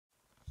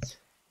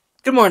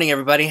Good morning,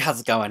 everybody.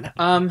 How's it going?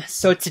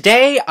 So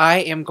today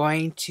I am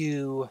going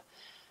to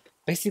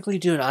basically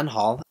do an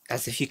unhaul,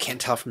 as if you can't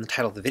tell from the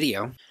title of the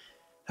video.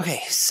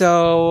 Okay,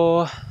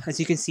 so as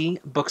you can see,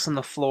 books on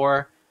the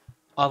floor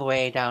all the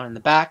way down in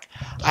the back.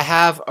 I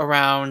have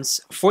around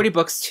 40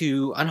 books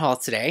to unhaul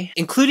today,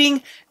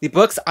 including the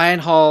books I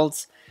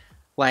unhauled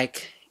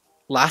like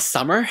last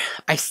summer.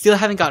 I still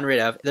haven't gotten rid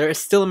of. They're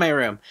still in my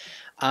room.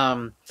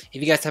 If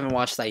you guys haven't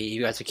watched that,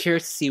 you guys are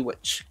curious to see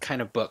which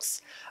kind of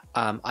books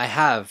I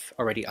have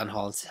already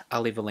unhauled. I'll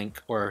leave a link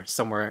or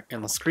somewhere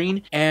in the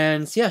screen.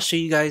 And yeah, show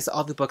you guys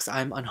all the books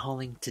I'm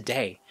unhauling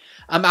today.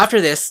 After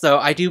this, though,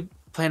 I do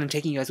plan on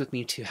taking you guys with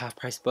me to Half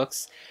Price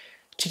Books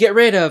to get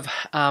rid of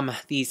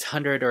these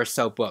 100 or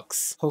so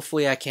books.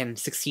 Hopefully I can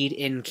succeed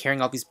in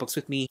carrying all these books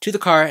with me to the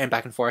car and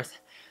back and forth.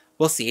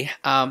 We'll see.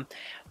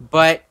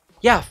 But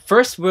yeah,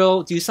 first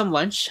we'll do some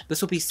lunch.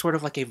 This will be sort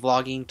of like a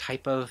vlogging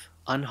type of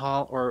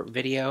unhaul or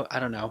video. I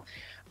don't know.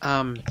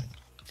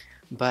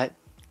 But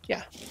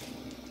yeah.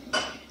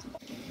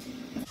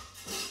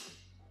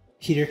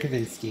 Peter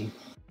Kavinsky.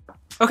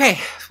 Okay,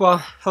 well,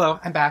 hello,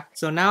 I'm back.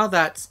 So now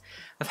that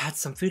I've had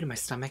some food in my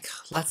stomach,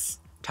 let's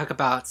talk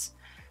about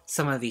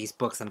some of these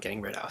books I'm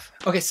getting rid of.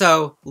 Okay,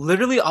 so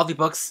literally all the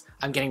books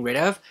I'm getting rid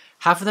of,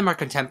 half of them are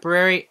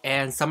contemporary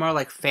and some are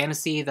like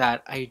fantasy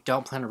that I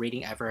don't plan on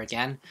reading ever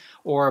again,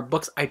 or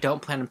books I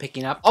don't plan on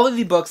picking up. All of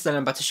the books that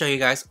I'm about to show you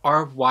guys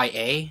are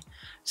YA,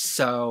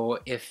 so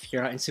if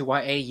you're not into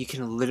YA, you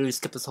can literally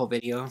skip this whole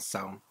video,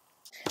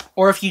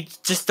 or if you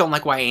just don't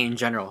like YA in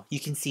general,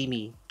 you can see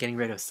me getting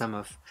rid of some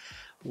of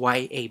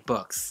YA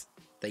books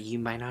that you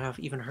might not have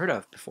even heard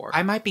of before.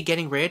 I might be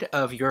getting rid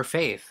of your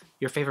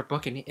favorite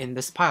book in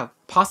this pile,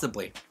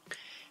 possibly.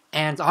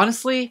 And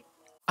honestly,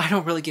 I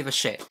don't really give a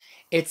shit.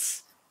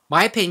 It's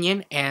my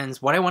opinion and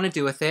what I want to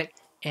do with it,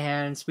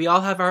 and we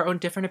all have our own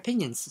different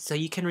opinions, so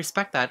you can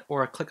respect that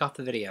or click off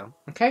the video,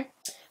 okay?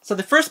 So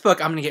the first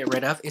book I'm going to get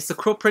rid of is The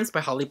Cruel Prince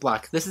by Holly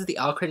Black. This is the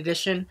Alcred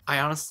edition. I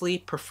honestly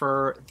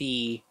prefer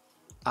the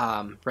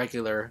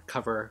regular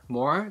cover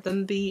more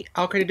than the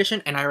Alcred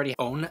edition, and I already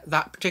own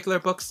that particular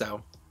book,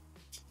 so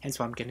hence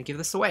why I'm going to give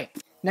this away.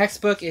 Next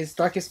book is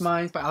Darkest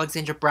Minds by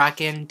Alexandra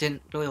Bracken.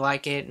 Didn't really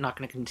like it, not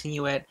going to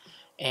continue it.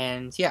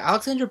 And yeah,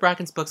 Alexandra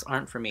Bracken's books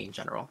aren't for me in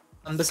general.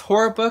 This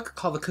horror book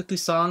called The Cuckoo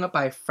Song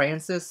by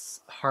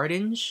Frances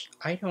Hardinge.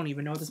 I don't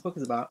even know what this book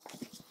is about.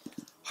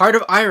 Heart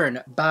of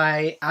Iron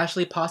by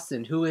Ashley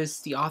Poston, who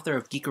is the author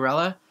of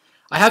Geekerella.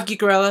 I have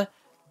Geekerella,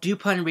 do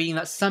plan on reading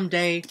that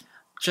someday,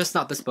 just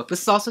not this book.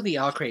 This is also the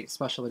Alcred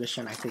special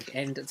edition, I think,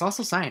 and it's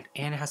also signed,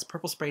 and it has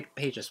purple sprayed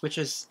pages, which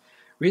is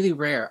really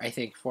rare, I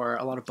think, for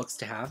a lot of books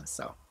to have,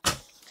 so.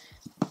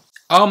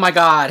 Oh my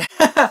god.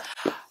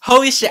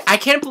 Holy shit, I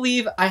can't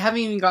believe I haven't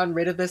even gotten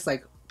rid of this,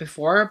 like,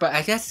 before, but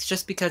I guess it's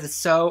just because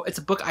it's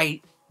a book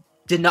I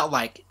did not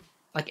like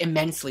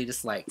immensely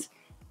disliked.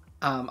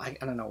 I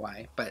don't know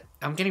why, but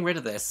I'm getting rid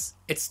of this.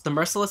 It's The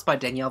Merciless by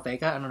Danielle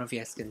Vega. I don't know if you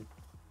guys can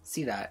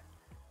see that.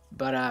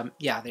 But,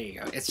 yeah, there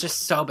you go. It's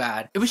just so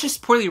bad. It was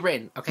just poorly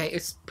written, okay?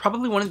 It's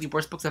probably one of the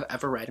worst books I've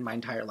ever read in my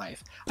entire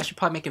life. I should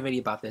probably make a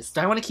video about this.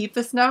 Do I want to keep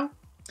this now?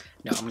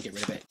 No, I'm gonna get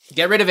rid of it.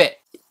 Get rid of it!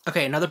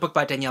 Okay, another book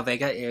by Danielle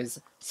Vega is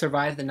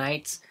Survive the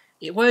Night.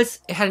 It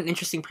had an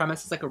interesting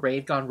premise. It's like a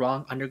rave gone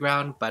wrong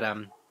underground, but,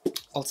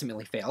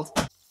 ultimately failed.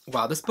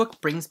 Wow, this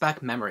book brings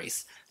back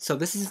memories. So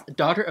this is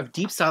Daughter of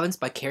Deep Silence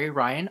by Carrie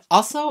Ryan.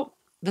 Also,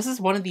 this is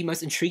one of the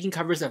most intriguing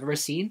covers I've ever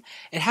seen.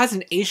 It has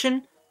an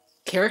Asian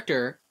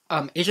character,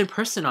 Asian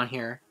person on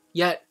here,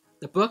 yet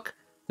the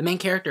main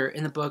character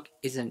in the book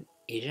isn't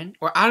Asian.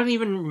 Or I don't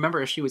even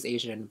remember if she was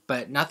Asian,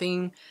 but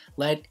nothing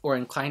led or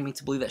inclined me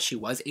to believe that she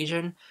was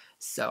Asian.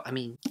 So, I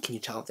mean, can you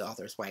tell if the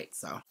author is white?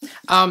 So,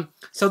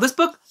 so this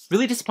book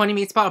really disappointed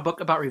me. It's about a book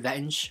about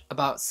revenge,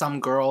 about some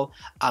girl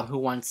who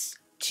wants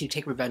to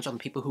take revenge on the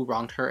people who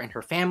wronged her and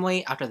her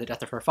family after the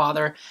death of her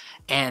father.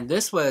 And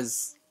this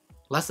was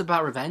less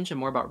about revenge and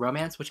more about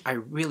romance, which I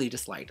really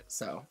disliked.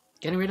 So,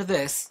 getting rid of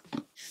this.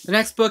 The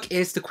next book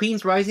is The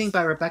Queen's Rising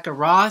by Rebecca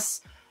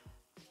Ross.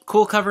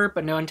 Cool cover,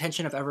 but no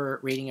intention of ever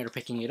reading it or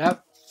picking it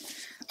up.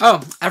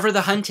 Oh, Ever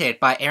the Hunted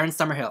by Erin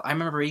Summerhill. I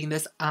remember reading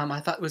this. I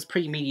thought it was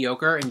pretty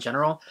mediocre in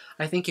general.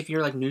 I think if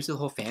you're like new to the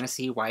whole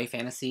fantasy, YA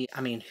fantasy,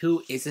 I mean,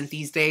 who isn't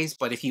these days?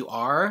 But if you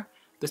are,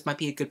 this might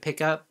be a good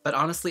pickup. But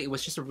honestly, it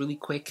was just a really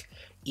quick,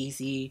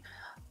 easy,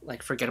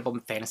 like forgettable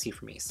fantasy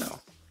for me. So,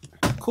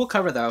 cool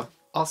cover though.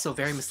 Also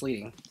very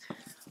misleading.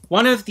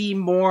 One of the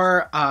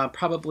more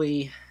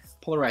probably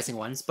polarizing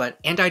ones, but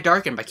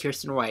Anti-Darken by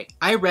Kirsten White.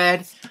 I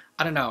read,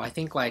 I don't know, I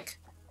think like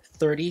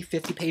 30,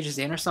 50 pages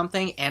in or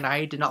something, and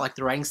I did not like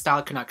the writing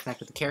style, could not connect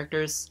with the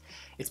characters.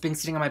 It's been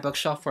sitting on my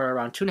bookshelf for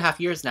around 2.5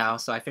 years now,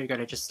 so I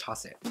figured I'd just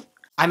toss it.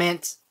 I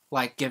meant,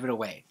 like, give it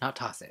away, not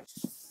toss it.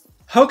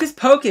 Hocus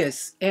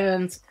Pocus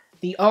and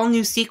the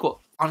all-new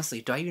sequel.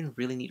 Honestly, do I even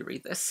really need to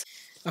read this?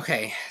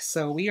 Okay,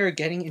 so we are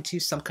getting into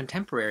some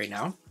contemporary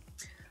now.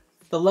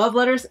 The Love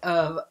Letters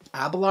of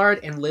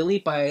Abelard and Lily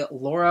by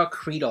Laura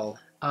Creedle.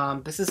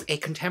 This is a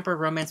contemporary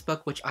romance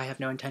book, which I have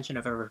no intention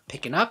of ever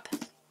picking up.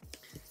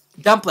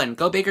 Dumplin',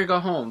 Go Big or Go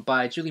Home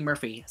by Julie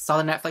Murphy. Saw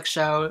the Netflix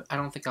show. I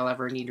don't think I'll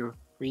ever need to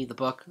read the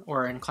book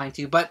or inclined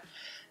to, but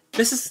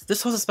this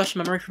holds a special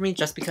memory for me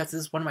just because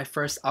this is one of my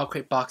first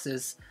Crate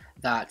boxes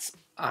that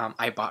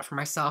I bought for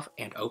myself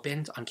and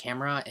opened on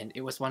camera, and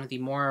it was one of the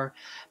more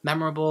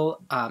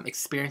memorable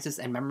experiences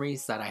and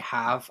memories that I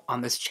have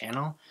on this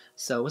channel.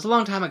 So it was a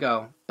long time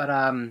ago, but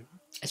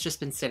it's just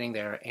been sitting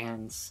there,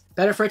 and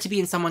better for it to be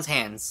in someone's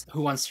hands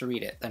who wants to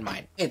read it than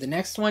mine. Okay, the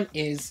next one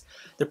is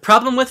The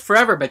Problem with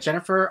Forever by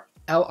Jennifer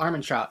L.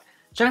 Armentrout.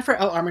 Jennifer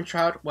L.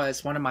 Armentrout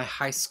was one of my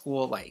high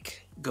school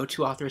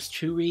go-to authors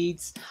to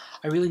reads.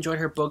 I really enjoyed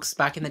her books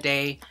back in the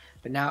day,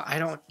 but now I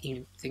don't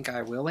even think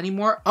I will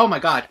anymore. Oh my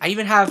god, I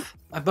even have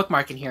a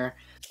bookmark in here.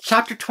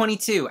 Chapter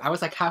 22. I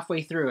was like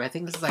halfway through. I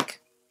think this is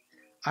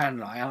I don't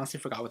know. I honestly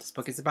forgot what this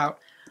book is about,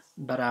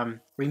 but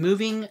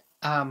removing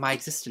my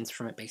existence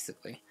from it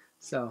basically.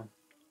 So,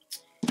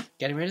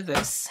 getting rid of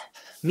this.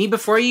 Me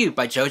Before You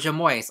by Jojo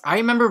Moyes. I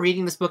remember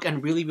reading this book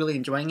and really, really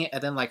enjoying it,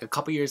 and then a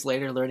couple years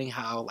later learning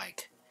how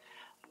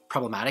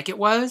problematic it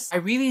was. I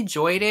really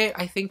enjoyed it,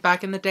 I think,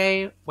 back in the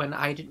day when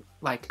I did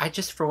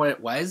for what it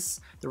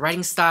was. The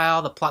writing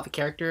style, the plot, the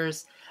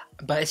characters,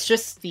 but it's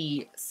just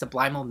the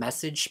subliminal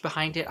message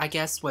behind it, I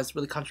guess, was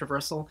really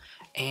controversial,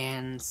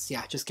 and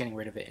yeah, just getting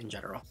rid of it in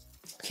general.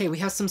 Okay, we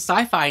have some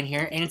sci-fi in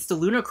here, and it's the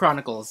Lunar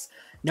Chronicles.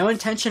 No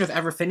intention of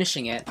ever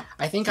finishing it.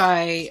 I think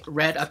I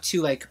read up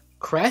to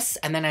Cress,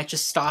 and then I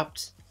just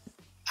stopped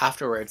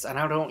afterwards, and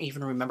I don't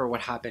even remember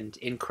what happened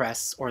in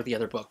Cress or the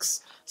other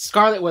books.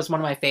 Scarlet was one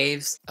of my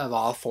faves of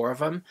all four of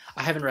them.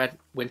 I haven't read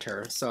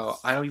Winter, so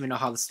I don't even know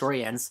how the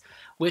story ends,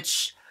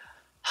 which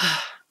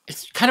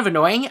it's kind of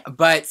annoying,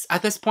 but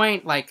at this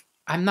point,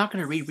 I'm not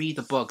going to reread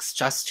the books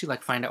just to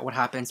find out what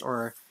happens,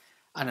 or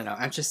I don't know,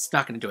 I'm just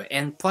not going to do it.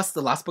 And plus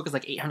the last book is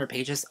 800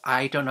 pages.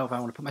 I don't know if I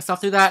want to put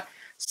myself through that.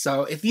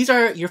 So if these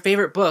are your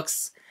favorite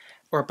books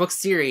or book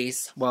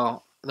series,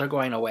 well, they're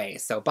going away.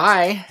 So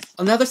bye.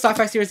 Another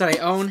sci-fi series that I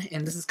own,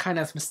 and this is kind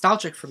of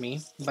nostalgic for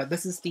me, but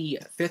this is the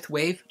Fifth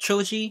Wave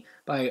trilogy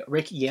by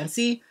Rick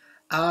Yancey.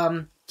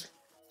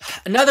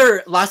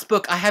 Another last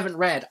book I haven't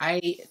read.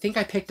 I think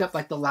I picked up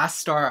The Last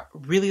Star a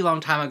really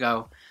long time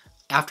ago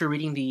after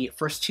reading the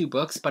first two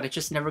books, but I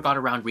just never got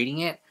around reading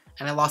it,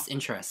 and I lost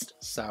interest.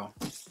 So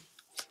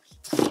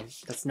I mean,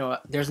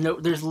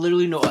 there's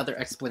literally no other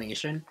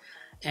explanation.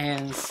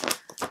 And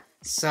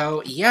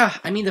so yeah,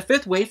 I mean, The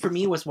Fifth Wave for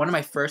me was one of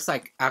my first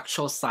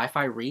actual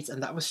sci-fi reads,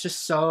 and that was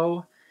just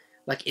so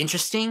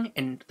interesting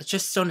and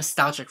just so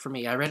nostalgic for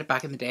me. I read it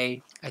back in the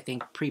day, I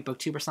think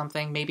pre-BookTube or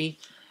something maybe,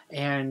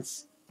 and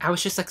I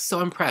was just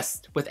so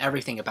impressed with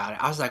everything about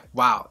it. I was like,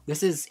 wow,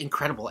 this is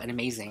incredible and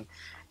amazing.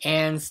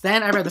 And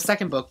then I read the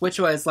second book, which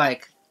was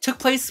took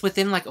place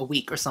within a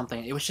week or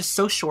something. It was just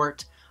so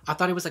short. I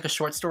thought it was a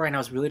short story, and I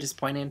was really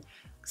disappointed.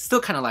 Still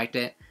kind of liked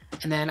it.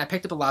 And then I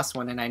picked up the last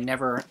one, and I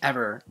never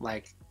ever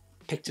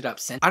picked it up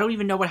since. I don't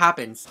even know what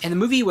happens. And the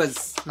movie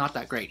was not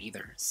that great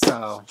either.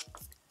 So,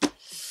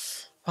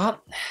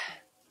 well,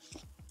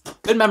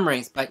 good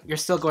memories, but you're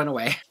still going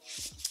away.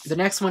 The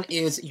next one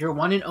is Your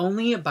One and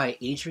Only by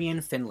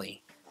Adrian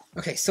Finley.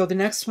 Okay, so the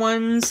next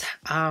ones,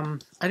 I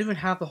don't even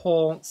have the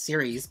whole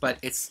series, but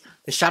it's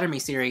the Shatter Me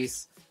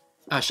series.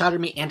 Shatter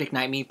Me and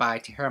Ignite Me by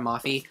Tahereh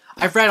Mafi.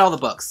 I've read all the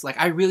books.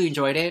 I really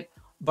enjoyed it,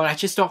 but I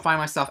just don't find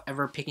myself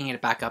ever picking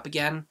it back up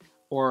again,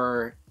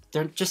 or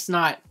they're just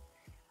not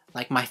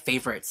my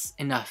favorites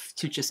enough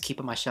to just keep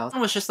on my shelf. It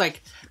was just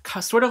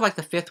sort of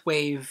the Fifth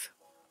Wave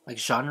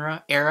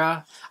genre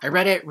era. I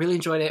read it, really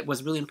enjoyed it,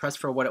 was really impressed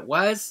for what it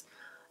was,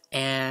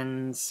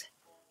 and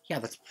yeah,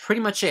 that's pretty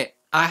much it.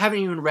 I haven't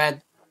even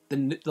read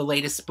the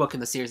latest book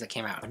in the series that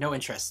came out. No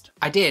interest.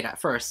 I did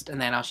at first,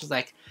 and then I was just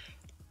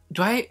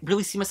do I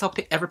really see myself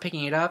ever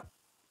picking it up?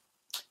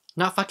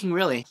 Not fucking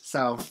really.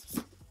 So,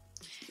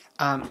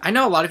 I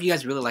know a lot of you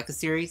guys really like the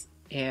series,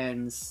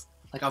 and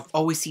I've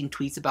always seen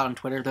tweets about on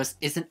Twitter. There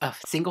isn't a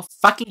single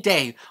fucking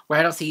day where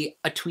I don't see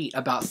a tweet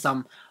about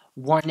some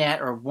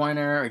Warnett or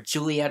Warner or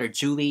Juliet or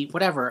Julie,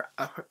 whatever.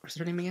 What's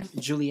her name again?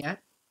 Juliet?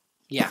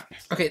 Yeah.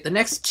 Okay, the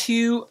next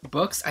two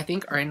books I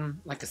think are in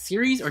a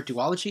series or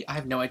duology. I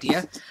have no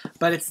idea.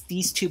 But it's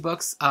these two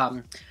books.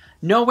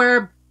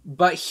 Nowhere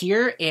But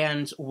Here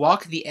and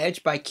Walk the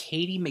Edge by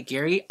Katie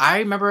McGarry. I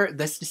remember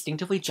this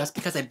distinctively just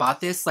because I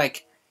bought this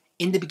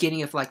in the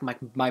beginning of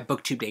my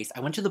BookTube days. I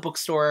went to the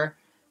bookstore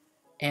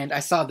and I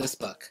saw this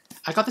book.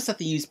 I got this at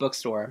the used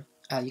bookstore.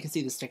 You can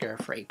see the sticker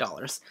for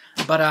 $8.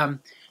 But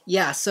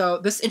yeah, so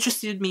this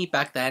interested me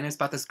back then. It's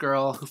about this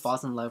girl who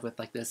falls in love with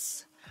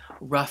this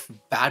rough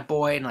bad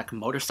boy and a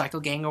motorcycle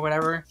gang or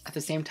whatever. At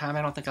the same time,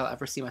 I don't think I'll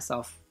ever see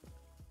myself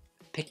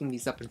picking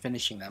these up and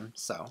finishing them.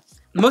 So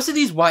most of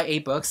these YA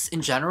books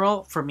in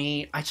general, for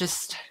me, I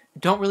just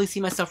don't really see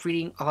myself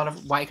reading a lot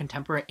of YA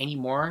contemporary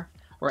anymore,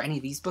 or any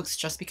of these books,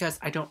 just because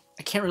I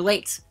can't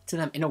relate to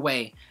them in a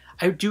way.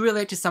 I do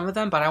relate to some of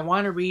them, but I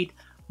want to read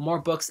more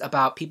books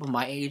about people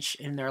my age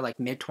in their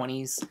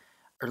mid-20s,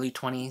 early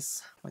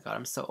 20s. Oh my god,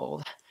 I'm so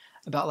old.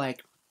 About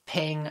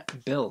paying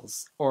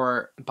bills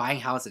or buying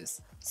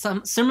houses.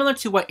 Similar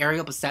to what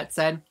Ariel Bissett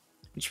said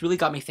which really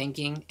got me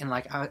thinking, and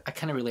like I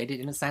kind of related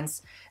in a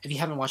sense. If you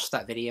haven't watched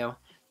that video,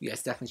 you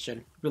guys definitely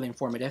should. Really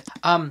informative.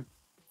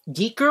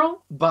 Geek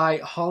Girl by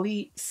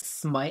Holly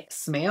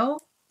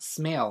Smale.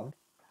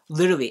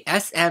 Literally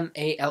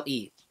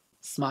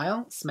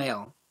Smale.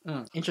 Smale.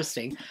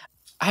 Interesting.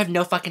 I have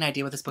no fucking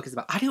idea what this book is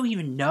about. I don't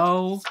even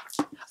know.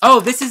 Oh,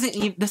 this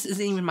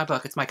isn't even my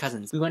book. It's my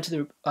cousin's. We went to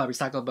the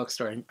recycled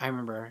bookstore, and I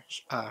remember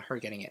her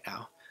getting it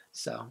now.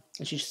 So,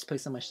 and she just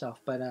plays on my shelf.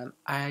 But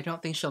I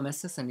don't think she'll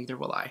miss this, and neither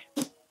will I.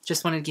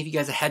 Just wanted to give you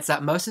guys a heads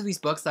up. Most of these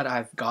books that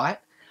I've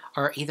got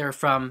are either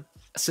from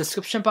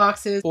subscription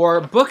boxes or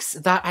books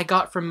that I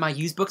got from my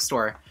used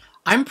bookstore.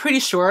 I'm pretty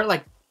sure,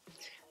 like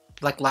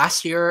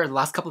last year, or the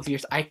last couple of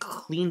years, I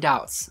cleaned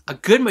out a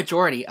good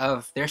majority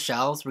of their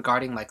shelves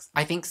regarding, like,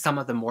 I think some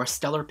of the more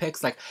stellar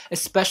picks, like,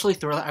 especially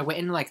thriller. I went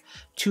in, like,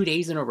 2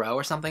 days in a row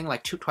or something,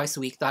 like, twice a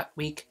week that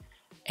week,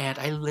 and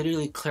I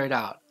literally cleared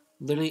out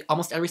literally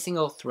almost every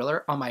single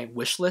thriller on my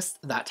wish list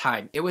that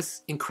time. It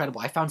was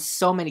incredible. I found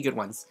so many good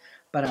ones.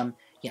 But,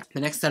 yeah, the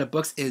next set of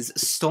books is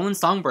Stolen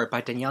Songbird by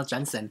Danielle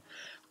Jensen.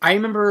 I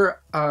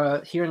remember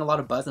hearing a lot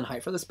of buzz and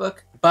hype for this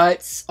book,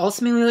 but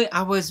ultimately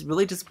I was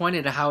really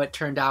disappointed at how it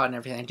turned out and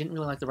everything. I didn't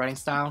really like the writing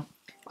style.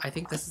 I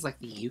think this is like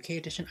the UK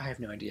edition. I have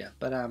no idea.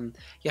 But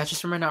yeah, I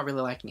just remember not really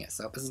liking it,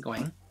 so this is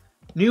going.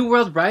 New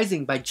World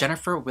Rising by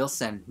Jennifer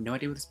Wilson. No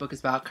idea what this book is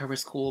about.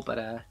 Cover's cool,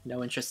 but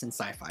no interest in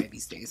sci-fi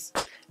these days.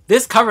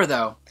 This cover,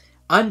 though,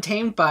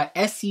 Untamed by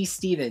S.E.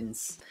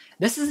 Stevens.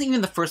 This isn't even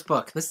the first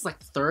book. This is like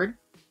the third,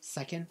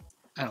 second.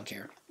 I don't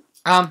care.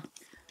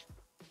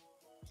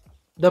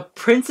 The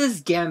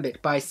Prince's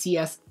Gambit by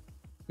C.S.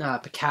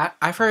 Pacat.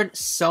 I've heard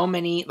so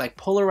many like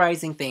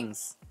polarizing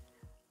things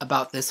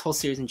about this whole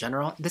series in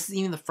general. This is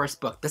even the first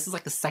book. This is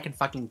like the second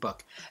fucking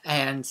book.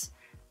 And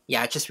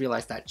yeah, I just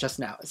realized that just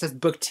now. It says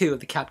book 2 of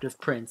The Captive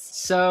Prince.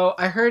 So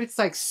I heard it's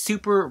like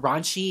super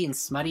raunchy and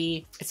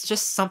smutty. It's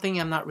just something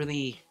I'm not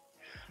really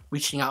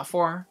reaching out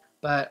for.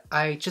 But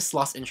I just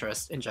lost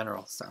interest in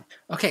general. So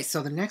okay,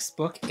 so the next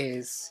book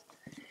is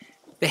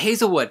The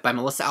Hazelwood by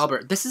Melissa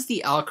Albert. This is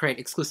the Alcrate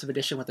exclusive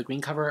edition with the green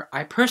cover.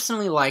 I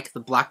personally like the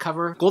black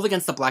cover. Gold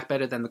against the black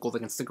better than the gold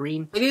against the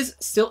green. It is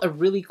still a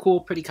really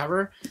cool, pretty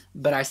cover,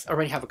 but I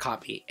already have a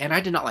copy, and I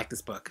did not like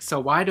this book.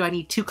 So why do I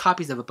need 2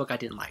 copies of a book I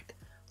didn't like?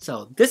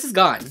 So this is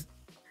gone.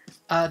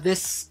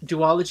 This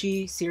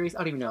duology series, I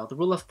don't even know. The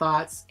Rule of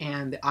Thoughts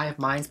and The Eye of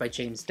Minds by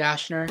James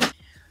Dashner.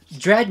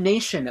 Dread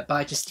Nation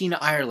by Justina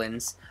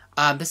Ireland.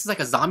 This is like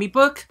a zombie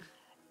book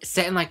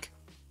set in like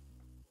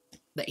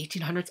the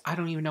 1800s. I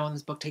don't even know when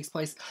this book takes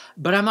place,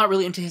 but I'm not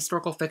really into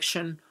historical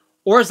fiction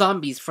or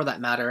zombies for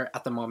that matter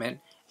at the moment,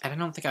 and I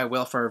don't think I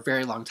will for a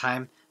very long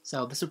time,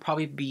 so this would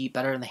probably be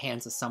better in the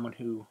hands of someone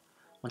who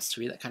wants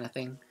to read that kind of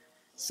thing.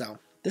 So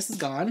this is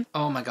gone.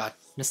 Oh my god,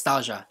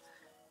 nostalgia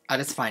at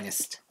its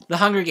finest. The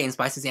Hunger Games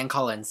by Suzanne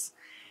Collins.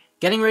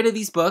 Getting rid of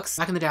these books.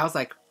 Back in the day, I was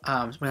like,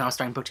 when I was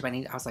starting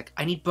BookTube, I was like,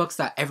 I need books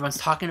that everyone's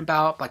talking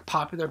about, like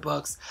popular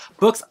books.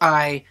 Books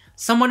I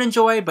somewhat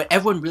enjoy, but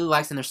everyone really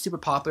likes and they're super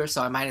popular,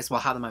 so I might as well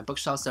have them on my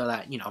bookshelf so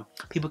that, you know,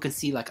 people can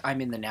see, like, I'm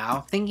in the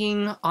now.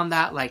 Thinking on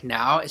that, like,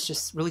 now, it's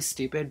just really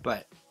stupid,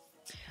 but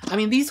I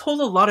mean, these hold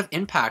a lot of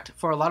impact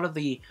for a lot of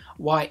the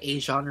YA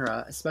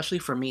genre, especially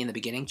for me in the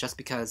beginning, just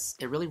because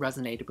it really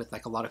resonated with,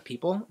 like, a lot of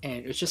people,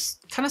 and it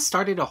just kind of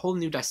started a whole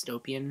new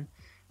dystopian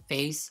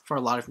phase for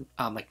a lot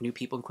of like new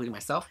people, including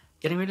myself.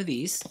 Getting rid of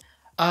these.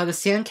 The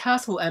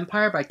Sandcastle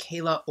Empire by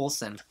Kayla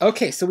Olson.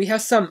 Okay, so we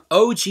have some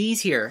OGs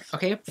here.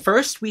 Okay,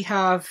 first we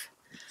have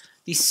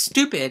the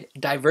stupid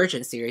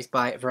Divergent series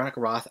by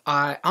Veronica Roth.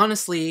 I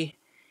honestly,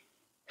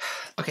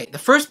 okay, the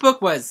first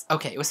book was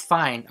okay. It was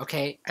fine.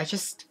 Okay,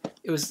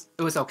 it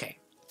was okay.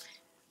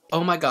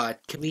 Oh my god,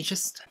 can we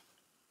just?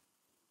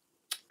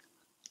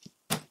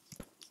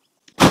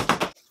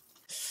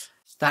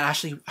 That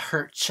actually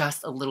hurt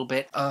just a little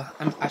bit.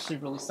 I'm actually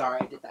really sorry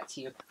I did that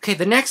to you. Okay,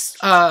 the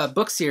next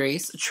book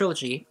series,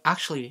 trilogy,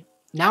 actually,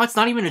 now it's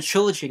not even a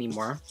trilogy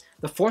anymore.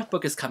 The 4th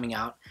book is coming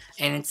out,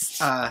 and it's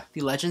the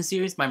Legend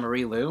series by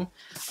Marie Lu.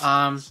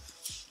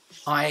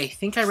 I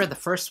think I read the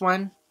first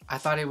one. I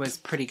thought it was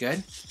pretty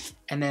good.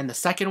 And then the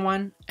second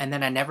one, and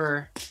then I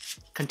never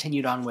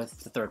continued on with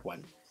the 3rd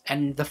one.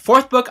 And the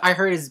 4th book I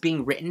heard is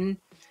being written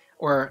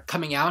or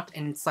coming out,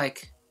 and it's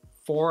like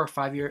 4 or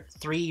 5 years,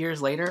 3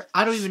 years later.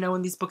 I don't even know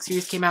when these book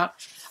series came out.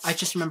 I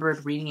just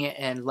remembered reading it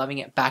and loving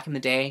it back in the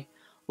day.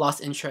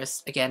 Lost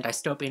interest. Again,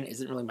 dystopian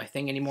isn't really my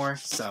thing anymore,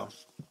 so.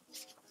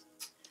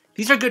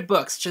 These are good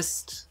books,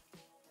 just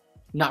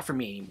not for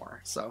me anymore,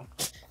 so.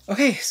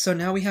 Okay, so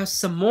now we have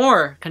some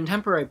more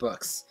contemporary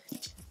books.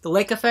 The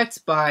Lake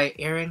Effect by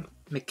Erin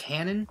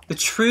McCannon. The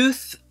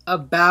Truth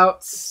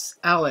About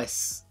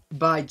Alice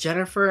by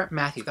Jennifer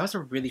Matthew. That was a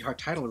really hard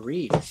title to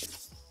read.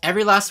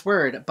 Every Last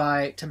Word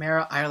by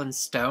Tamara Ireland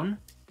Stone.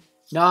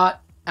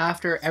 Not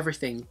After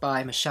Everything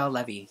by Michelle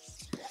Levy.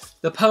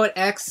 The Poet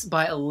X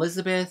by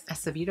Elizabeth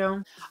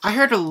Acevedo. I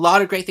heard a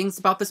lot of great things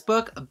about this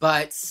book,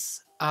 but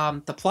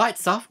the plot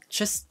itself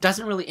just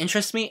doesn't really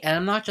interest me, and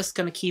I'm not just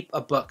going to keep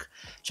a book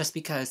just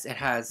because it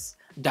has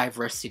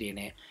diversity in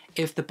it.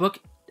 If the book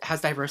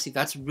has diversity.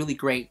 That's really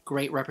great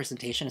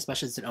representation,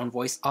 especially as an own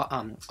voice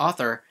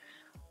author.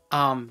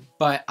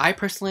 But I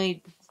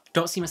personally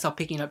don't see myself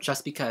picking it up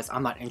just because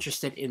I'm not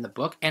interested in the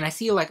book. And I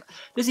see like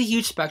there's a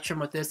huge spectrum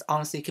with this.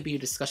 Honestly, it could be a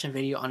discussion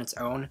video on its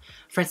own.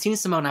 Francine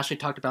Simone actually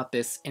talked about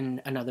this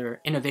in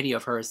a video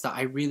of hers that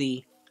I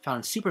really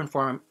found super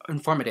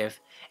informative,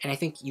 and I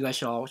think you guys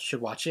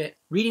should watch it.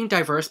 Reading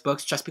diverse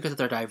books just because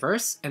they're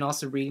diverse, and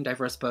also reading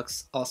diverse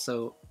books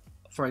also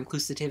for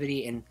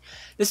inclusivity, and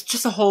this is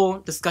just a whole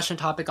discussion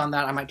topic on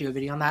that. I might do a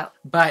video on that,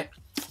 but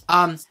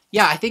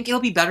yeah, I think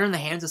it'll be better in the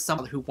hands of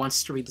someone who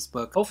wants to read this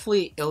book.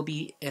 Hopefully it'll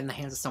be in the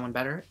hands of someone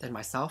better than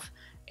myself.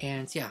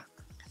 And yeah,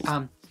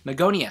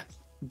 Magonia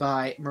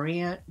by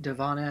Maria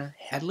Devana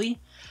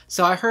Headley.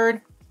 So I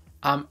heard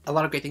a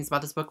lot of great things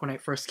about this book when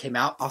it first came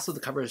out. Also,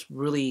 the cover is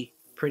really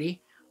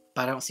pretty,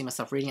 but I don't see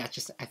myself reading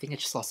it. I think it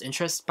just lost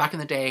interest. Back in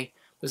the day,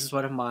 this is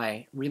one of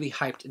my really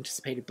hyped,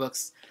 anticipated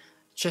books.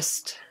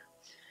 Just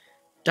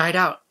died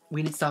out,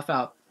 weeded stuff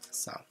out.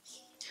 So,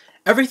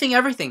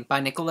 Everything by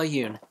Nicola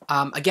Yoon.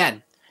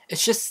 Again,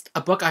 it's just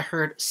a book I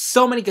heard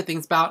so many good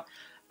things about.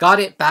 Got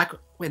it back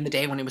in the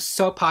day when it was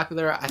so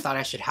popular. I thought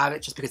I should have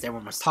it just because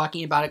everyone was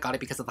talking about it. Got it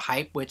because of the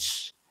hype,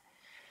 which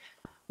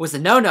was a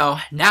no-no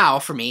now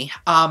for me.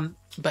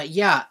 But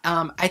yeah,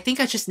 I think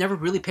I just never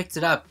really picked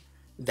it up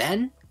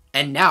then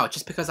and now,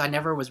 just because I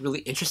never was really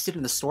interested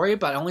in the story,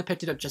 but I only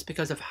picked it up just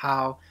because of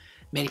how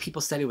many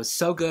people said it was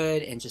so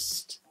good and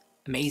just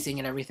amazing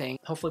and everything.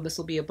 Hopefully this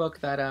will be a book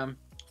that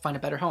find a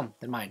better home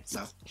than mine.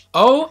 So,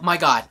 oh my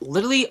god,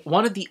 literally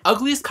one of the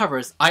ugliest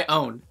covers I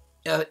own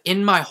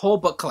in my whole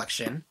book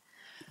collection.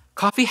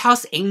 Coffee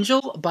House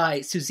Angel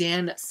by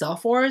Suzanne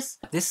Selfors.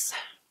 This,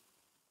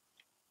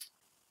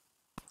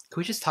 can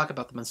we just talk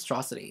about the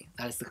monstrosity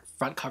that is the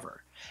front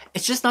cover?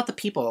 It's just not the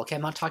people, okay?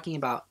 I'm not talking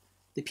about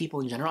the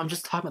people in general. I'm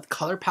just talking about the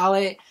color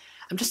palette.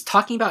 I'm just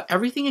talking about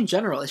everything in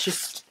general. It's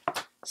just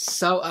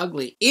so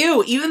ugly.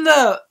 Ew, even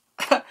the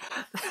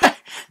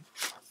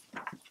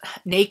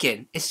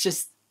naked. It's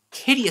just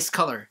hideous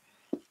color.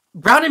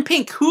 Brown and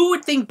pink. Who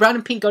would think brown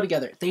and pink go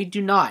together? They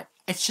do not.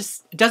 It's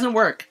just, it doesn't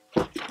work.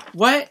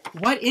 What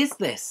is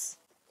this?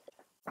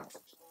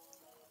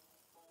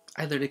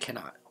 I literally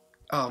cannot.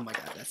 Oh my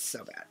god, that's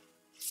so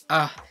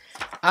bad.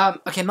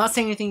 Okay, I'm not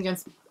saying anything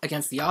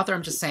against the author.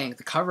 I'm just saying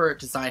the cover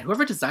design.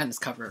 Whoever designed this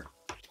cover.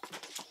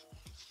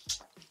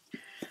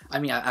 I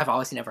mean, I've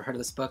obviously never heard of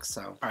this book,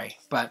 so alright.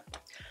 But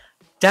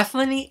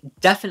definitely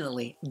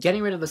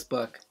getting rid of this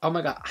book. Oh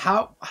my god,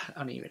 how? I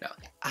don't even know.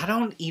 I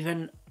don't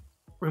even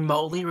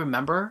remotely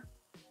remember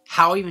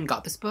how I even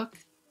got this book,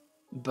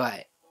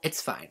 but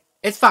it's fine.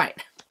 It's fine.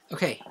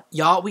 Okay,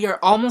 y'all, we are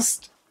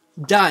almost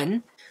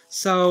done.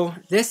 So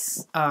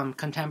this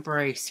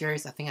contemporary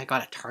series, I think I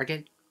got at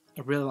Target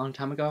a really long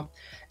time ago.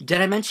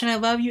 Did I mention I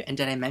love you? And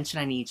did I mention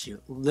I need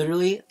you?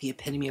 Literally the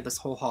epitome of this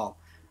whole haul.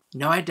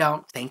 No, I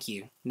don't. Thank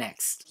you.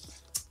 Next.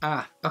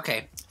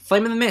 Okay.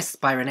 Flame in the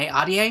Mist by Renee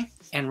Ahdieh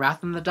and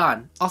Wrath in the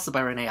Dawn, also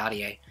by Renee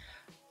Ahdieh.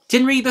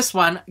 Didn't read this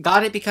one.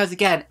 Got it because,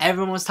 again,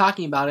 everyone was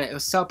talking about it. It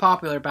was so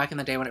popular back in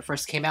the day when it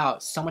first came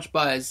out. So much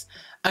buzz.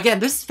 Again,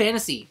 this is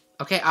fantasy.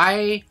 Okay,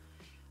 I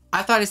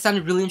thought it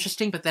sounded really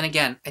interesting, but then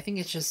again, I think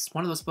it's just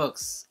one of those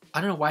books. I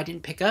don't know why I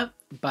didn't pick up,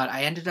 but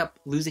I ended up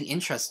losing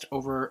interest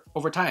over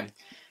time.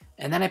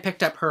 And then I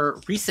picked up her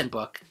recent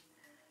book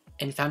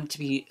and found it to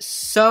be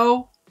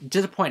so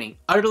disappointing,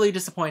 utterly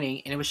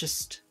disappointing, and it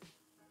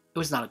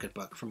was not a good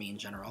book for me in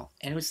general.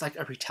 And it was like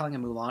a retelling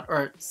of Mulan,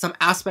 or some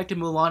aspect of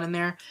Mulan in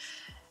there.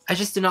 I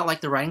just did not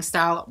like the writing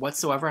style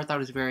whatsoever. I thought it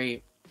was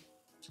very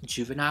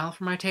juvenile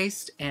for my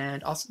taste,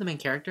 and also the main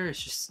character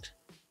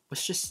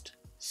was just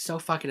so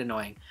fucking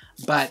annoying.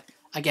 But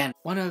again,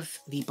 one of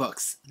the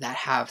books that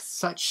have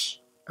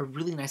such a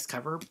really nice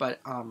cover, but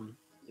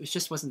it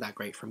just wasn't that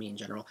great for me in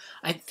general.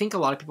 I think a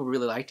lot of people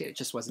really liked it. It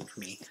just wasn't for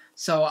me.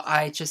 So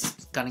I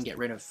just gotta get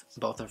rid of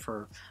both of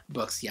her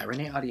books. Yeah,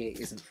 Renee Ahdieh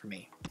isn't for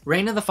me.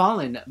 Reign of the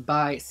Fallen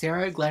by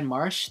Sarah Glenn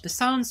Marsh. This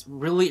sounds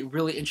really,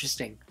 really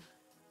interesting.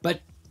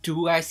 But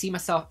do I see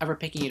myself ever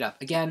picking it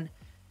up? Again,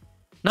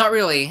 not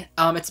really.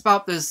 It's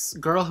about this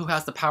girl who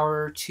has the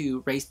power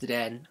to raise the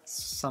dead.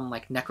 Some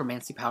like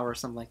necromancy power or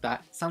something like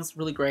that. Sounds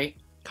really great.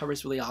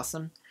 Cover's really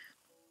awesome.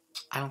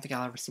 I don't think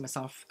I'll ever see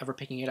myself ever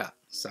picking it up.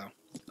 So,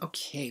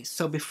 okay.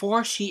 So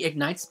Before She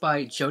Ignites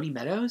by Jody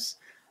Meadows.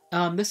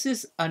 This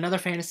is another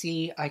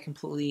fantasy I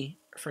completely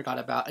forgot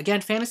about. Again,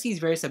 fantasy is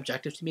very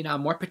subjective to me now.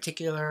 I'm more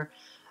particular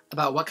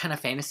about what kind of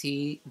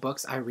fantasy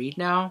books I read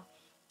now.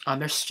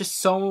 There's just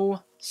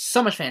so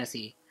much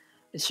fantasy.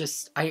 It's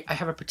just, I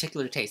have a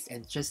particular taste,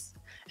 and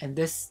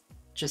this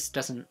just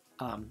doesn't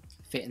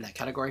fit in that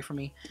category for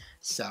me.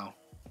 So,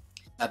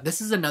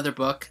 this is another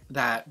book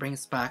that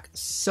brings back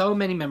so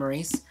many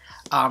memories.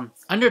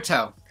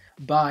 Undertow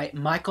by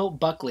Michael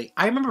Buckley.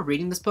 I remember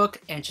reading this book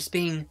and just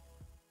being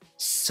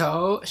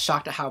so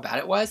shocked at how bad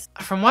it was.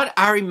 From what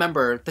I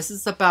remember, this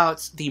is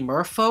about the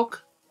merfolk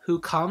who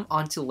come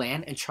onto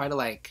land and try to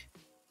like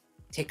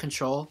take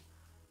control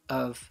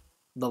of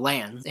the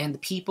land, and the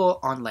people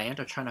on land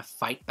are trying to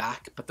fight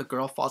back, but the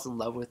girl falls in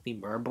love with the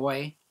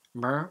merboy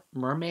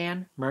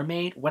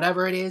mermaid,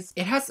 whatever it is.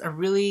 It has a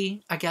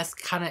really, I guess,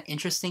 kind of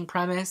interesting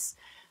premise.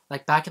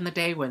 Like back in the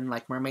day when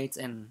like mermaids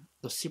and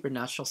the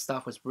supernatural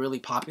stuff was really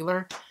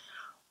popular.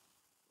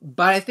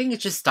 But I think it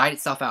just died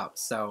itself out.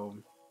 So,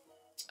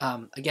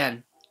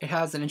 again, it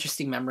has an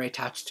interesting memory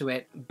attached to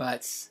it,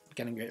 but I'm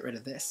gonna get rid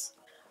of this.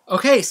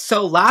 Okay,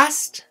 so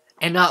last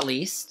and not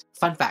least,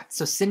 fun fact.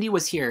 So Cindy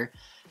was here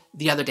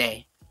the other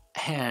day,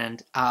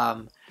 and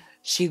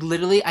she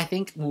literally, I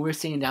think when we were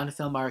sitting down to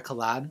film our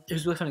collab, it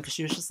was really funny because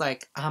she was just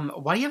like,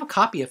 why do you have a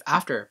copy of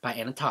After by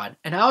Anna Todd?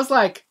 And I was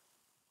like,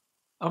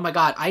 oh my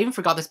god, I even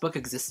forgot this book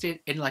existed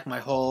in like my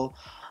whole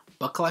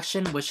book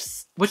collection, which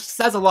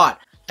says a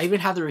lot. I even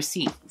have the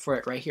receipt for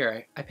it right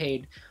here. I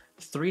paid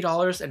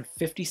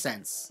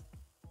 $3.50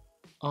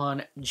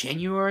 on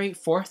January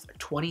 4th,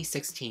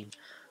 2016.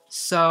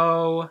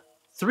 So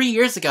 3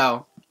 years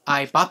ago,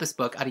 I bought this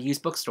book at a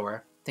used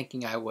bookstore,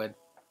 thinking I would,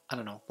 I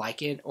don't know,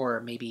 like it or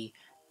maybe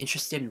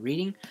interested in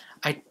reading.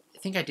 I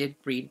think I did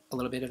read a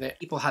little bit of it.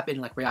 People have been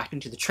like reacting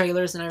to the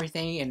trailers and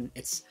everything, and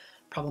it's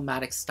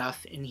problematic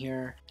stuff in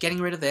here. Getting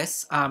rid of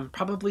this,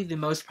 probably the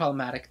most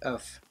problematic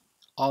of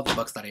all the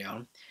books that I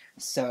own.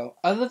 So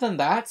other than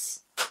that,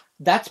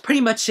 that's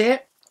pretty much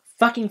it.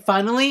 Fucking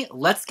finally,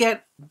 let's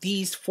get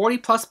these 40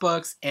 plus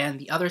books and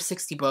the other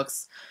 60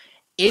 books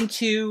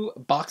into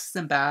boxes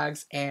and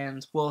bags,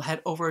 and we'll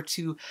head over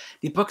to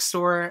the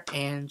bookstore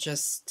and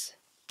just,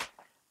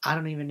 I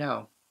don't even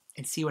know,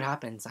 and see what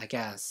happens, I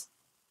guess.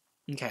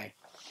 Okay.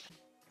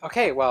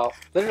 Okay, well,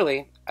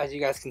 literally, as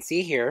you guys can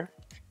see here,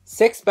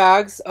 6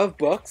 bags of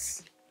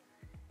books,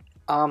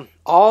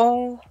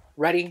 all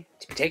ready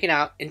to be taken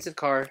out into the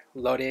car,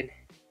 loaded,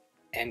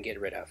 and get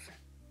rid of.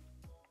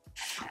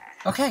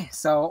 Okay,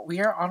 so we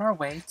are on our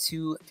way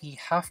to the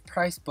Half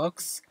Price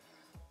Books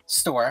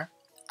store.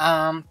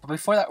 But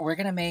before that, we're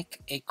gonna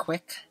make a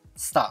quick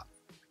stop.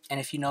 And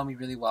if you know me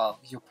really well,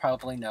 you'll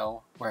probably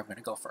know where I'm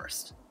gonna go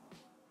first.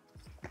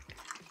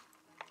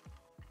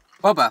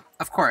 Boba,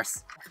 of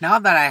course. Now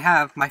that I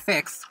have my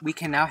fix, we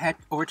can now head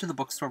over to the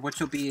bookstore, which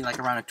will be like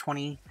around a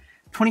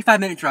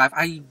 25-minute drive.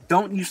 I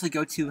don't usually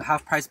go to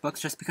Half Price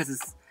Books just because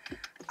it's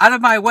out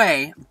of my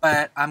way,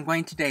 but I'm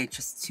going today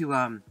just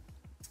to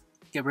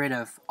get rid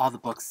of all the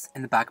books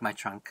in the back of my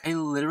trunk. I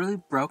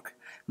literally broke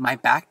my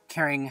back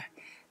carrying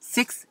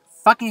 6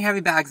 fucking heavy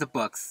bags of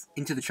books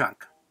into the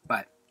trunk,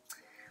 but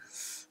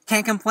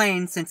can't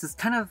complain since it's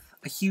kind of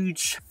a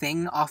huge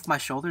thing off my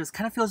shoulders.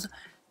 Kind of feels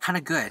kind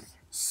of good.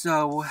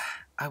 So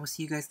I will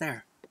see you guys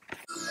there.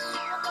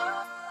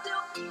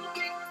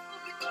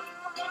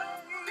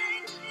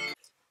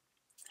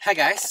 Hi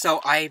guys,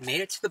 so I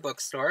made it to the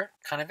bookstore.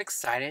 Kind of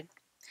excited.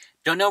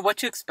 Don't know what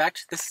to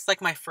expect. This is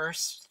like my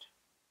first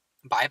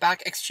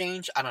buyback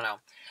exchange. I don't know.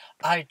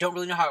 I don't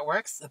really know how it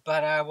works,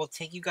 but I will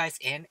take you guys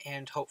in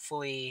and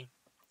hopefully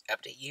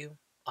update you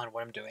on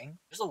what I'm doing.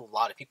 There's a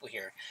lot of people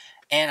here,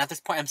 and at this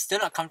point I'm still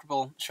not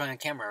comfortable showing a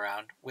camera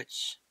around,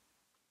 which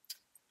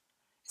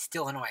is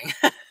still annoying.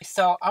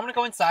 So I'm gonna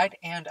go inside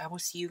and I will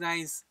see you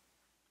guys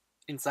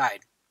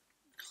inside.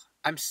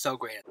 I'm so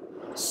great at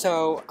it.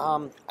 So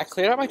I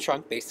cleared out my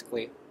trunk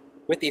basically,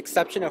 with the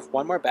exception of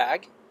one more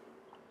bag,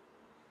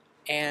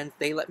 and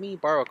they let me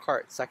borrow a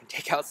cart so I can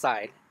take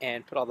outside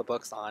and put all the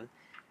books on,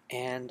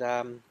 and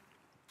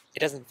it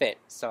doesn't fit,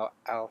 so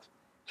I'll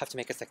have to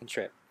make a second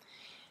trip.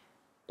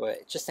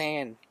 But just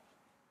saying,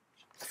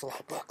 that's a lot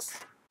of books.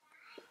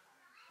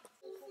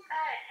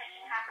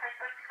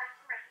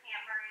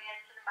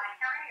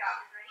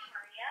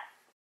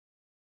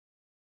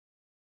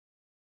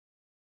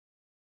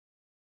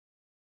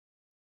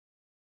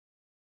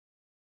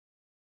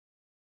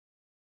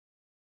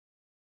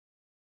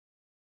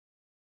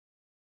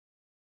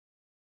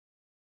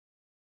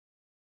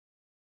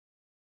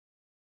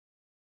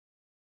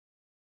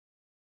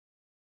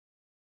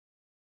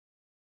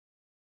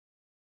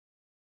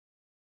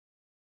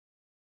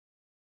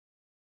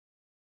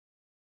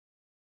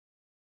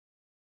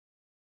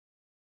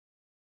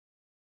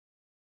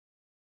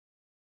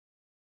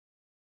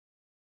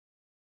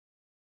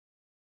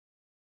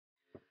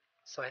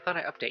 So I thought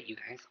I'd update you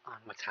guys on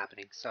what's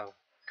happening. So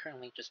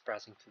currently just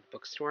browsing through the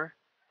bookstore,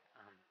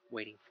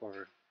 waiting for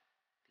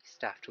the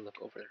staff to look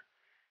over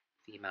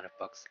the amount of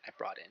books I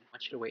brought in. I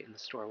want you to wait in the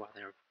store while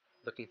they're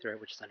looking through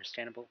it, which is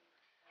understandable.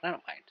 I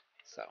don't mind.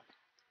 So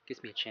it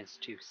gives me a chance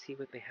to see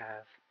what they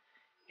have,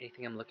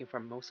 anything I'm looking for.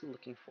 I'm mostly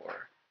looking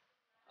for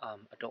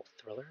adult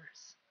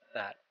thrillers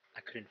that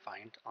I couldn't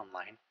find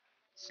online.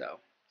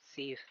 So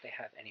see if they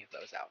have any of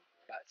those out.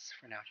 But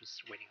for now,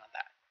 just waiting on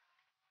that.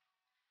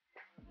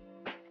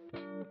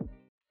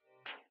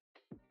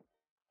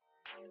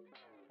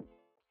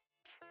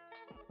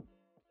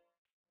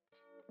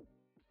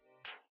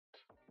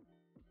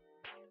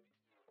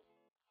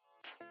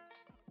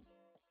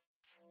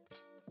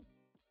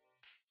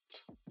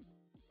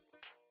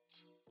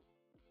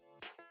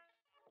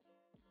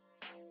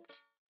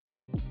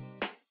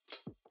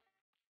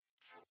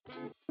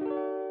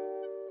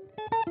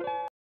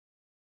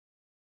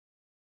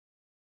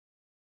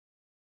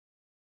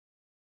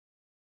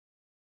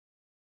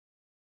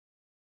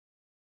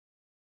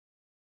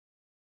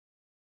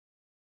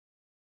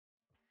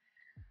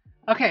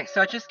 Okay,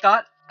 so I just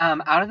got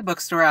out of the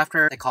bookstore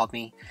after they called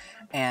me,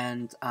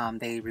 and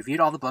they reviewed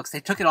all the books. They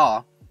took it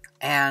all,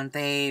 and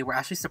they were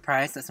actually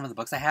surprised at some of the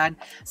books I had.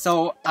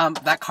 So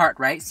that cart,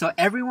 right? So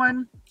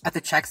everyone at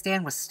the check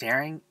stand was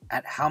staring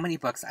at how many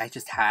books I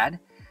just had.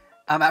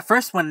 At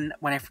first, when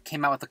I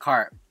came out with the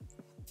cart,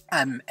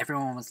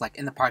 everyone was like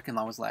in the parking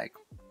lot was like,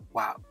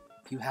 "Wow,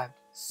 you have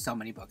so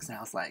many books," and I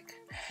was like,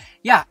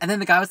 "Yeah." And then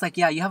the guy was like,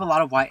 "Yeah, you have a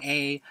lot of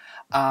YA,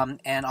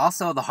 and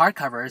also the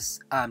hardcovers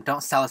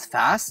don't sell as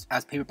fast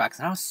as paperbacks."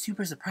 And I was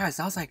super surprised.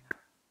 I was like,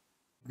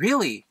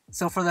 "Really?"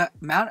 So for the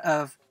amount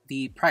of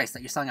the price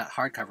that you're selling at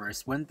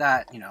hardcovers, wouldn't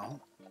that, you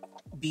know,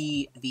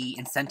 be the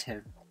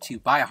incentive to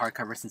buy a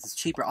hardcover since it's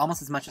cheaper,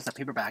 almost as much as a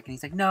paperback? And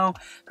he's like, "No,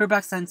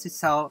 paperbacks tend to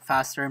sell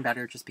faster and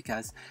better just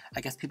because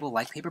I guess people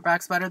like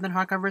paperbacks better than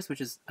hardcovers,"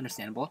 which is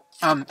understandable.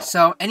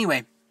 So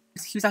anyway,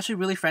 he was actually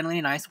really friendly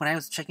and nice. When I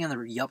was checking on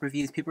the Yelp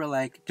reviews, people were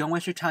like, "Don't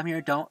waste your time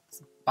here. Don't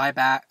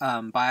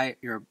buy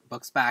your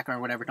books back or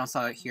whatever. Don't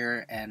sell it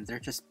here." And they're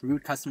just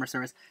rude customer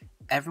service.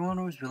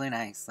 Everyone was really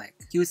nice. Like,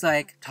 he was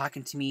like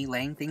talking to me,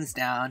 laying things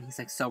down. He's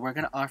like, "So we're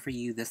gonna offer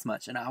you this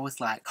much," and I was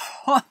like,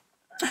 "Oh,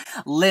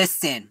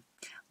 listen.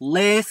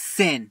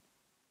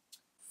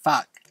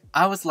 Fuck."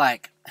 I was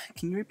like,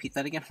 "Can you repeat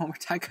that again one more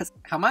time? Cause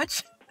how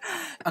much?"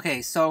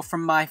 Okay, so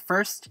from my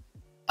first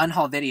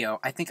unhaul video,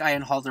 I think I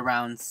unhauled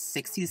around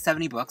 60 to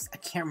 70 books. I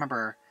can't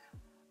remember.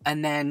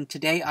 And then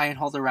today I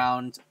unhauled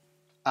around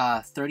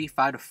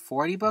 35 to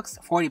 40 books.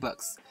 40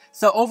 books.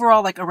 So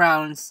overall, like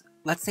around,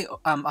 let's say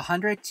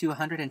 100 to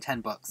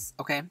 110 books.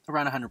 Okay,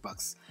 around 100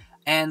 books.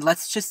 And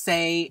let's just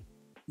say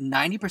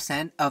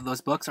 90% of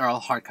those books are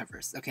all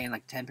hardcovers. Okay, and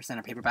like 10%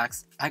 are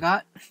paperbacks.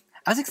 I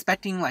was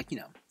expecting like, you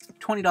know,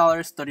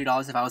 $20,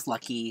 $30 if I was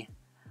lucky.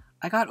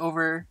 I got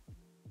over,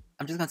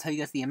 I'm just gonna tell you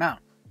guys the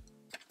amount.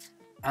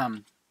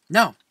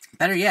 No,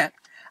 better yet,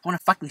 I want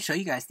to fucking show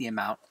you guys the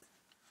amount.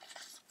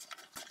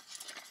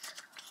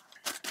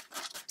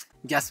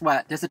 Guess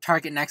what? There's a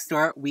Target next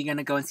door. We're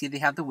gonna go and see if they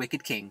have the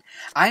Wicked King.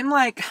 I'm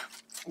like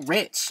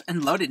rich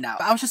and loaded now.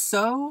 I was just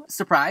so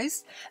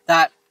surprised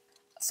that,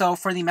 so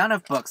for the amount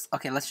of books,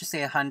 okay, let's just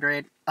say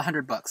 100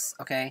 books,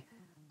 okay?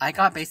 I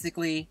got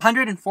basically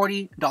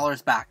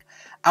 $140 back.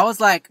 I was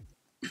like,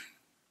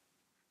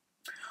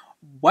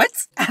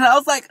 what? And I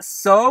was like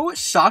so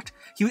shocked.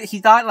 He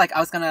thought like I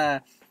was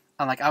gonna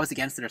like I was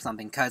against it or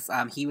something, because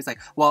he was like,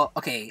 "Well,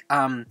 okay,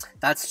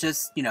 that's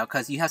just, you know,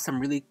 because you have some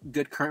really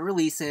good current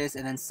releases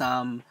and then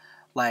some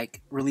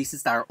like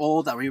releases that are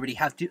old that we already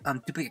have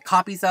duplicate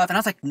copies of." And I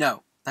was like,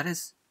 "No, that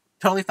is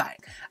totally fine."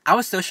 I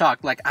was so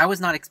shocked. Like, I was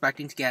not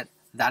expecting to get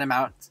that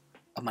amount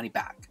of money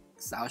back.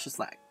 So I was just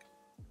like,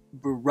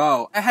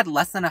 bro, I had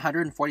less than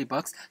 140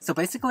 books, so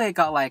basically I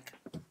got like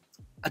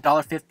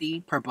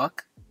 $1.50 per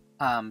book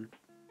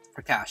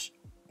for cash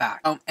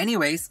back.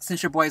 Anyways,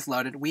 since your boy's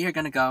loaded, we are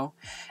gonna go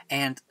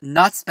and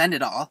not spend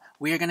it all.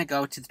 We are gonna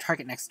go to the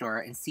Target next door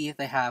and see if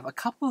they have a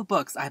couple of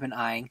books I've been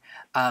eyeing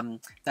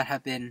that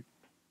have been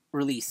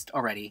released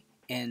already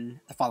in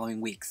the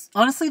following weeks.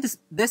 Honestly,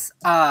 this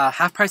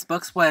half-price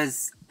books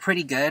was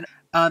pretty good.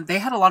 They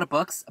had a lot of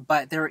books,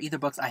 but they were either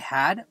books I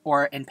had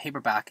or in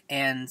paperback,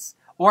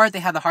 or they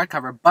had the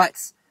hardcover.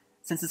 But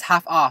since it's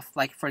half off,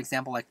 like for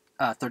example, like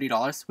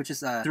 $30, which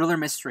is a thriller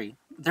mystery.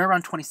 They're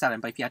around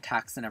 $27, but if you add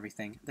tax and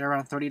everything, they're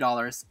around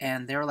 $30,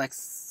 and they're like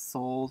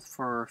sold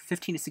for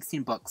 15 to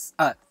 16 books.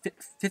 $15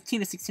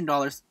 to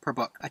 $16 per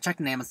book. I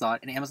checked on Amazon,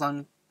 and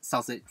Amazon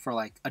sells it for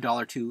like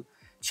 $1 or $2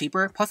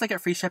 cheaper. Plus, I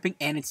get free shipping,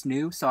 and it's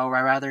new, so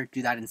I'd rather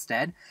do that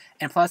instead.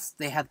 And plus,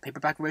 they have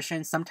paperback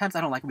versions. Sometimes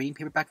I don't like reading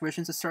paperback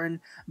versions of certain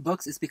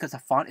books. It's because the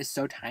font is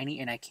so tiny,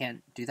 and I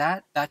can't do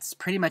that. That's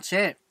pretty much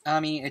it. I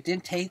mean, it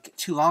didn't take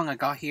too long. I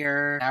got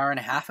here an hour and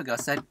a half ago,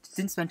 so I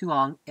didn't spend too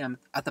long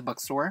at the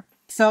bookstore.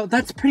 So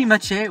that's pretty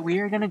much it. We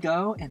are gonna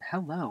go, and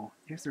hello,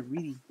 there's a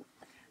really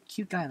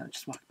cute guy that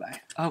just walked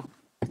by. Oh,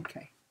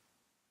 okay.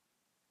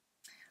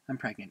 I'm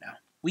pregnant now.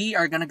 We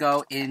are gonna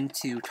go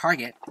into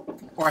Target,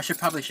 or I should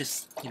probably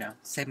just, you know,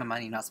 save my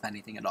money and not spend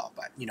anything at all,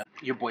 but, you know,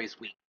 your boy is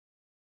weak.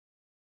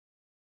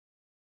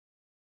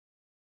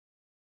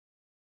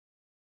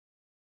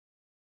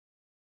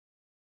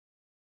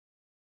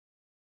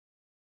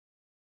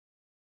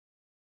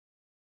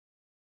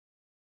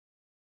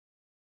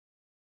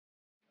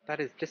 That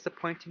is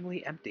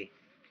disappointingly empty.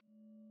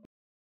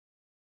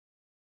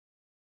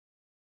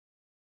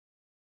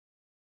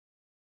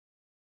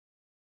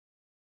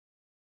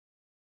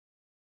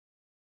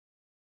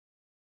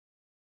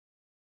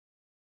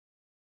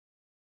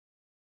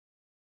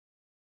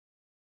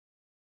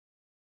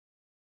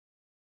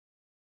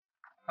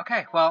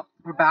 Okay, well,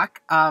 we're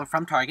back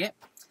from Target,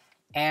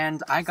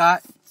 and I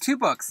got 2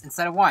 books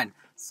instead of 1.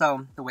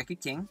 So, The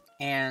Wicked King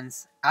and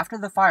After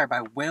the Fire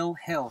by Will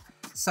Hill.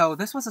 So,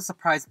 this was a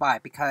surprise buy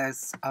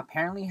because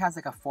apparently it has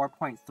like a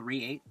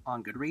 4.38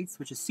 on Goodreads,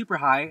 which is super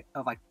high,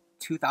 of like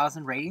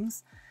 2,000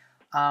 ratings.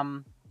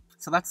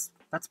 So that's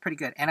pretty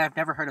good, and I've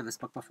never heard of this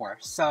book before,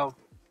 so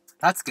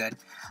that's good.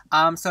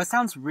 So it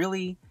sounds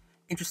really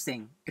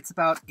interesting. It's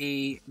about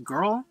a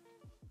girl,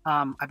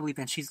 I believe,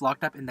 and she's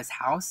locked up in this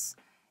house,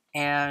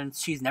 and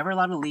she's never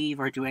allowed to leave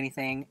or do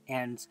anything,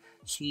 and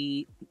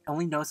she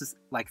only knows this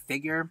like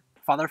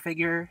father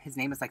figure. His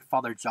name is like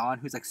Father John,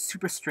 who's like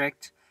super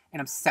strict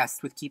and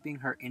obsessed with keeping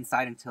her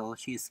inside until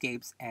she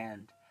escapes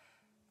and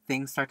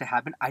things start to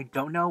happen. I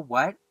don't know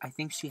what. I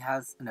think she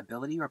has an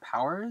ability or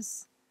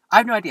powers. I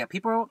have no idea.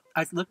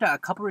 I looked at a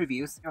couple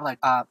reviews. They're like,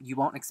 you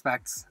won't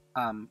expect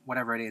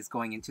whatever it is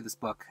going into this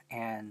book,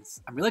 and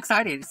I'm really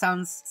excited. It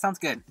sounds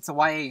good. It's a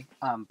YA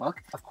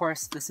book. Of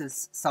course, this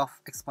is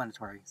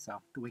self-explanatory.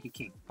 So, The Wicked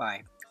King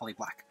by Holly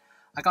Black.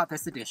 I got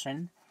this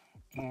edition,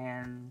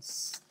 and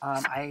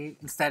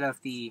instead of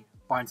the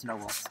Barnes &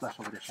 Noble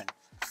special edition,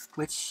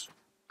 which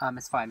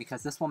is fine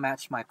because this will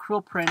match my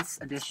Cruel Prince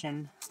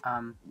edition,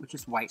 which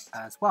is white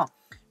as well.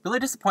 Really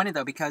disappointed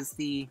though because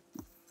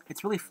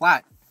it's really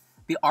flat.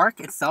 The arc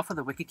itself of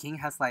the Wicked King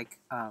has like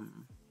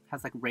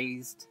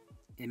raised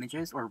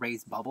images or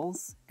raised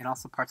bubbles, and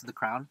also parts of the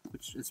crown,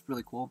 which is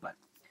really cool. But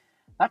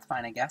that's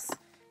fine, I guess.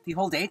 The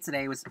whole day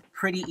today was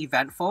pretty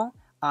eventful.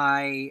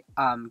 I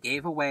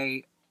gave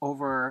away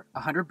over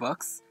 100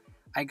 books.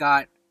 I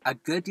got a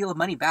good deal of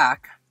money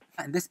back,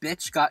 and this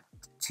bitch got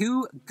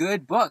 2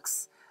 good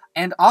books.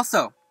 And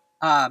also,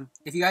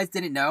 if you guys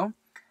didn't know,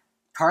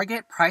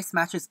 Target price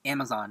matches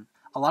Amazon.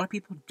 A lot of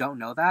people don't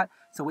know that.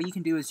 So what you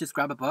can do is just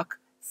grab a book,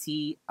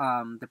 see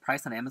the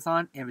price on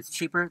Amazon. If it's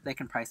cheaper, they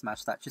can price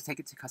match that. Just take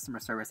it to customer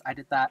service. I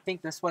did that. I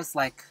think this was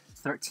like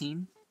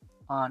 $13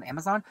 on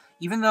Amazon.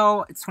 Even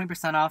though it's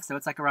 20% off, so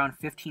it's like around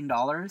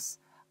 $15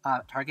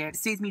 Target. It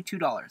saves me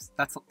 $2.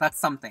 That's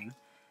something.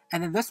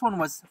 And then this one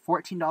was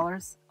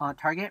 $14 on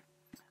Target.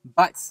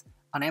 But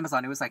on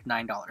Amazon, it was like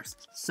 $9.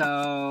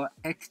 So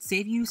it could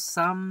save you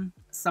some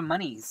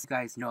monies. You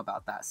guys know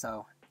about that.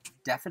 So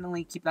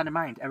definitely keep that in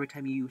mind every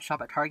time you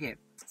shop at Target,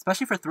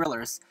 especially for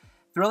thrillers.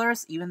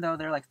 Thrillers, even though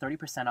they're like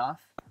 30%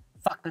 off,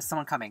 fuck, there's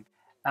someone coming.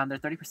 They're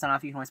 30%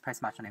 off. You can always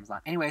price match on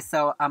Amazon. Anyway,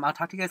 so I'll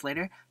talk to you guys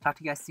later. Talk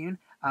to you guys soon.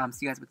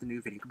 See you guys with the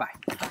new video. Goodbye.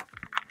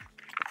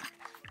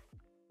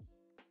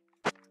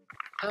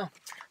 Oh,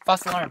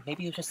 false alarm.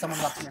 Maybe it was just someone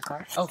locked in your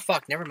car. Oh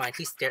fuck, never mind.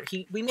 He stared.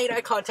 We made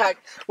eye contact.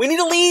 We need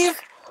to leave.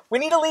 We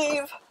need to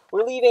leave.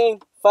 We're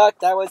leaving. Fuck,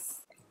 that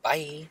was...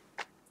 Bye.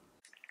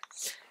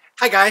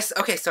 Hi guys.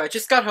 Okay, so I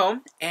just got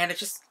home, and I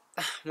just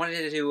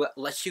wanted to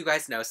let you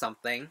guys know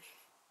something.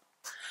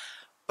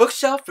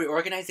 Bookshelf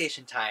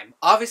reorganization time.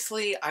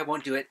 Obviously, I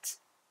won't do it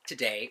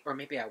today, or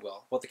maybe I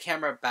will. Well, the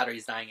camera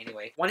battery's dying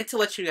anyway. Wanted to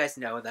let you guys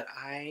know that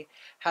I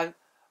have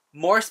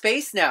more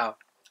space now.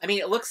 I mean,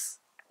 it looks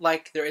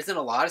like there isn't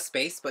a lot of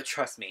space, but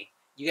trust me,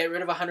 you get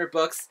rid of 100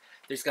 books,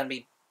 there's gonna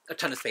be a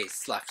ton of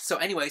space left. So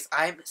anyways,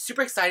 I'm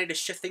super excited to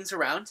shift things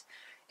around,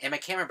 and my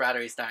camera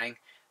battery is dying,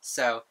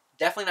 so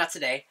definitely not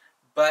today,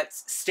 but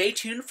stay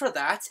tuned for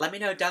that. Let me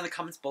know down in the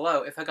comments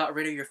below if I got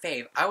rid of your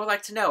fave. I would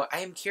like to know. I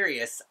am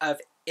curious of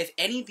if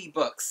any of the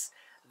books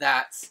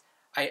that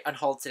I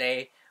unhauled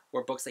today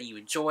were books that you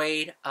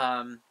enjoyed.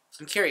 I'm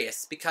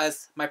curious,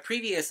 because my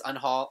previous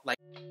unhaul, like...